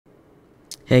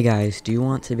Hey guys, do you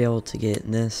want to be able to get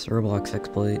this Roblox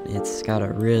exploit? It's got a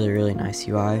really nice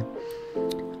UI.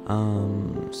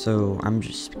 So I'm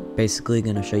just basically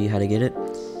going to show you how to get it.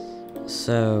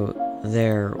 So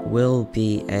there will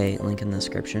be a link in the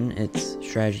description. It's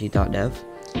strategy.dev.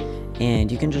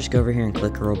 And you can just go over here and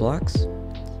click Roblox.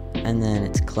 And then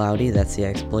it's cloudy. That's the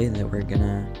exploit that we're going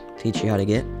to teach you how to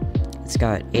get. It's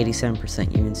got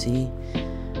 87% UNC.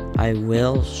 I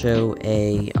will show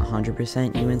a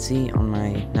 100% UNC on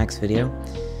my next video.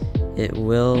 It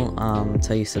will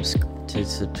tell you to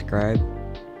subscribe.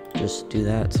 Just do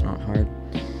that, it's not hard.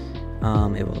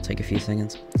 It will take a few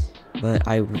seconds. But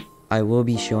I will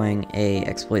be showing a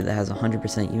exploit that has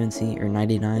 100% UNC or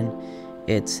 99.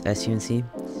 It's SUNC.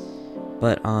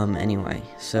 But anyway,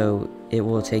 so it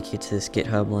will take you to this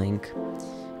GitHub link.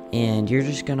 And you're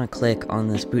just gonna click on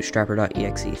this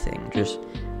bootstrapper.exe thing. Just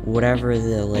whatever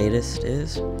the latest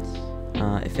is.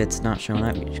 If it's not showing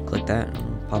up, you just click that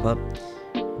and pop up.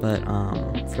 But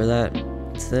for that,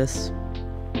 it's this.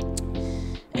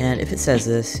 And if it says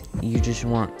this, you just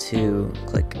want to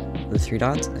click the three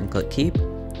dots and click keep.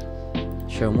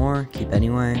 Show more, keep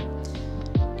anyway.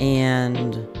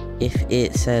 And if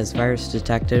it says virus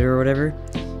detected or whatever,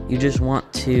 you just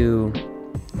want to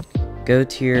go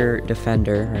to your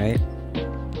defender, right?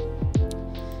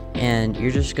 And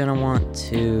you're just gonna want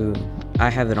to, I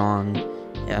have it on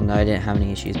and I didn't have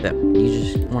any issues, but you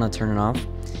just want to turn it off.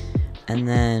 And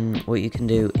then what you can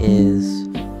do is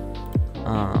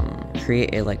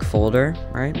create a folder,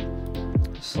 right?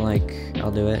 So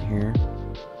I'll do it here,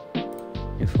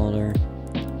 new folder,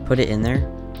 put it in there,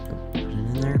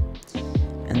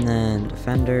 and then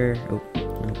defender,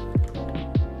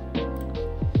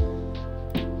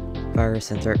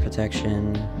 virus and threat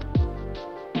protection,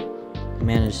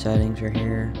 manage settings right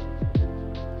here,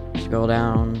 scroll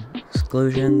down,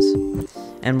 exclusions,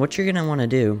 and what you're gonna want to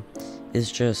do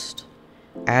is just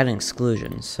add an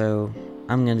exclusion. So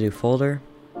I'm gonna do folder,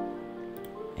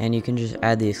 and you can just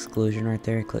add the exclusion right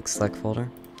there, click select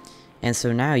folder. And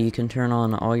so now you can turn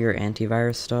on all your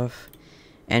antivirus stuff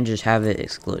and just have it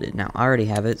excluded. Now I already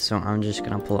have it, so I'm just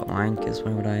gonna pull up mine because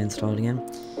why would I install it again?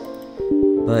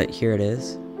 But here it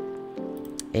is.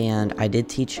 And I did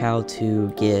teach how to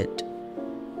get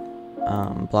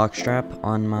Blockstrap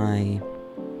on my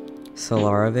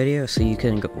Solara video, so you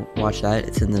can go watch that.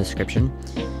 It's in the description.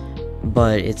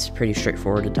 But it's pretty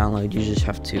straightforward to download. You just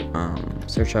have to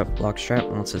search up Blockstrap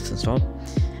once it's installed.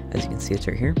 As you can see, it's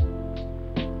right here.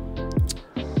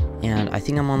 And I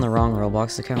think I'm on the wrong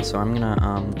Roblox account, so I'm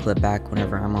gonna clip back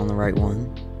whenever I'm on the right one.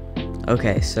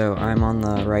 Okay, so I'm on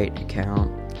the right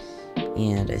account,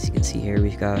 and as you can see here,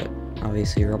 we've got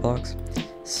obviously Roblox.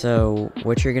 So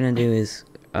what you're gonna do is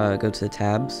go to the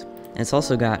tabs. And it's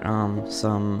also got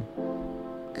some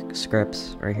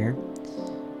scripts right here.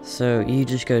 So you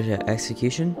just go to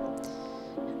execution,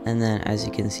 and then as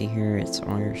you can see here, it's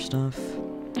all your stuff.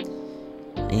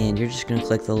 And you're just gonna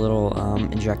click the little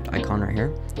inject icon right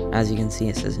here. As you can see,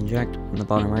 it says inject. On the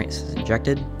bottom right, it says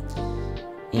injected.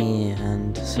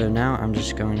 And so now I'm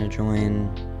just going to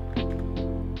join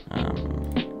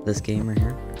this game right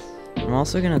here. I'm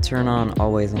also going to turn on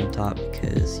always on top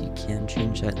because you can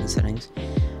change that in the settings.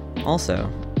 Also,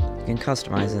 you can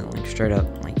customize it straight up.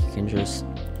 You can just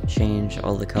change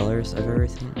all the colors of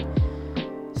everything.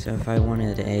 So if I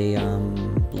wanted a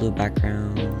blue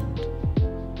background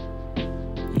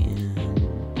and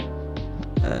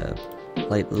a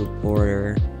light blue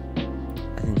border,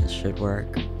 I think this should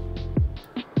work.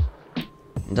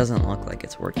 It doesn't look like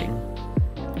it's working.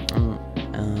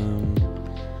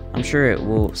 I'm sure it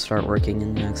will start working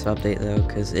in the next update though,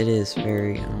 because it is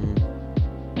very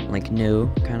new,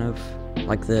 kind of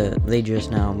they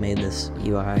just now made this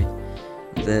UI.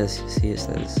 This, see, it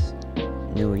says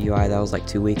new UI. That was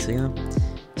 2 weeks ago.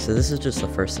 So this is just the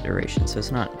first iteration, so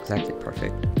it's not exactly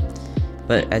perfect.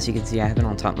 But as you can see, I have it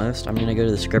on topmost. I'm gonna go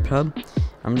to the script hub.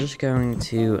 I'm just going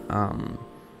to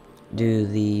do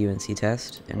the UNC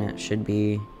test, and it should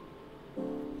be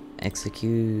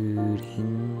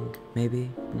executing, maybe?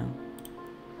 No.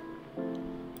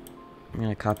 I'm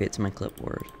gonna copy it to my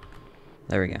clipboard.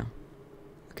 There we go.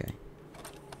 Okay.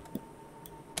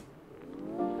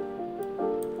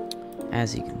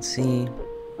 As you can see,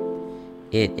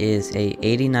 it is a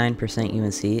 89%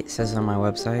 UNC. It says on my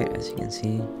website, as you can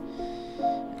see.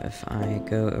 If I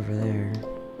go over there,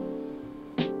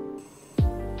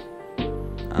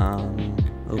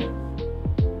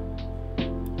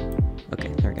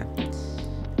 okay, there we go.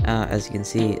 As you can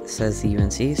see, it says the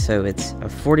UNC, so it's a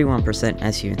 41%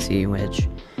 SUNC, which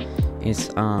is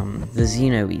the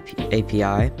Xeno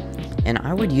API, and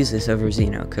I would use this over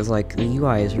Xeno, because the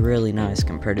UI is really nice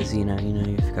compared to Xeno.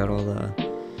 You've got all the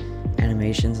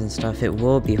animations and stuff. It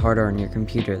will be harder on your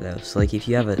computer though, so like if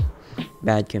you have a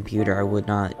bad computer, I would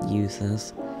not use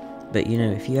this. But you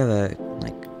know, if you have a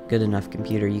like good enough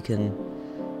computer, you can,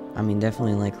 I mean,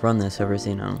 definitely like run this over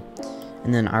Xeno.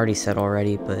 And then I already said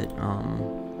already, but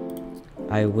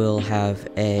I will have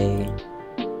a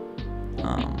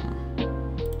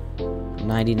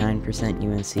 99%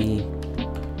 UNC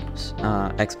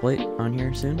exploit on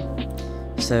here soon.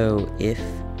 So if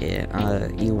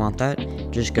you want that,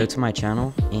 just go to my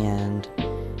channel, and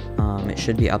it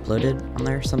should be uploaded on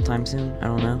there sometime soon. I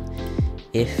don't know.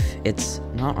 If it's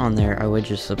not on there, I would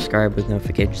just subscribe with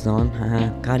notifications on. Haha,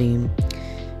 got him.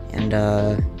 And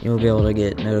you'll be able to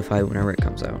get notified whenever it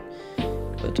comes out.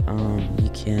 But you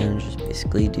can just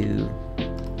basically do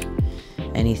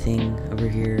anything over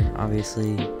here.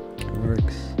 Obviously, it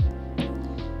works.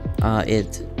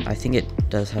 I think it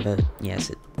does have a, yes,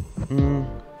 it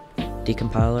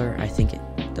decompiler. I think it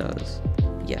does.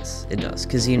 Yes, it does,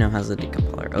 because Xeno has a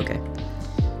decompiler. Okay.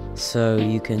 So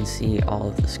you can see all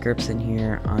of the scripts in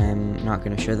here. I'm not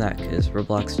going to show that because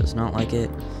Roblox does not like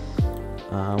it.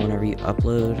 Whenever you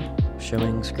upload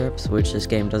showing scripts, which this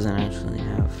game doesn't actually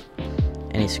have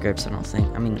any scripts, I don't think.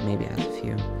 I mean, maybe it has a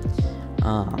few.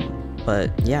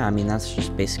 But yeah, I mean, that's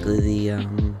just basically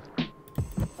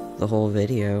the whole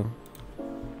video.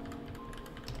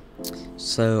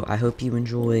 So I hope you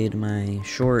enjoyed my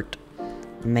short,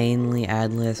 mainly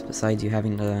adless, besides you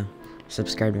having to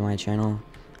subscribe to my channel,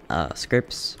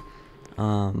 scripts.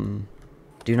 Do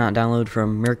not download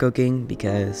from Mirko King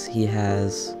because he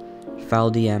has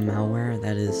file DM malware.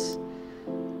 That is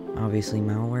obviously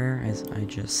malware, as I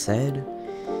just said.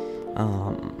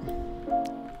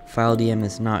 File DM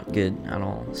is not good at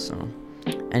all. So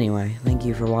anyway, thank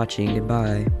you for watching.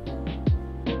 Goodbye.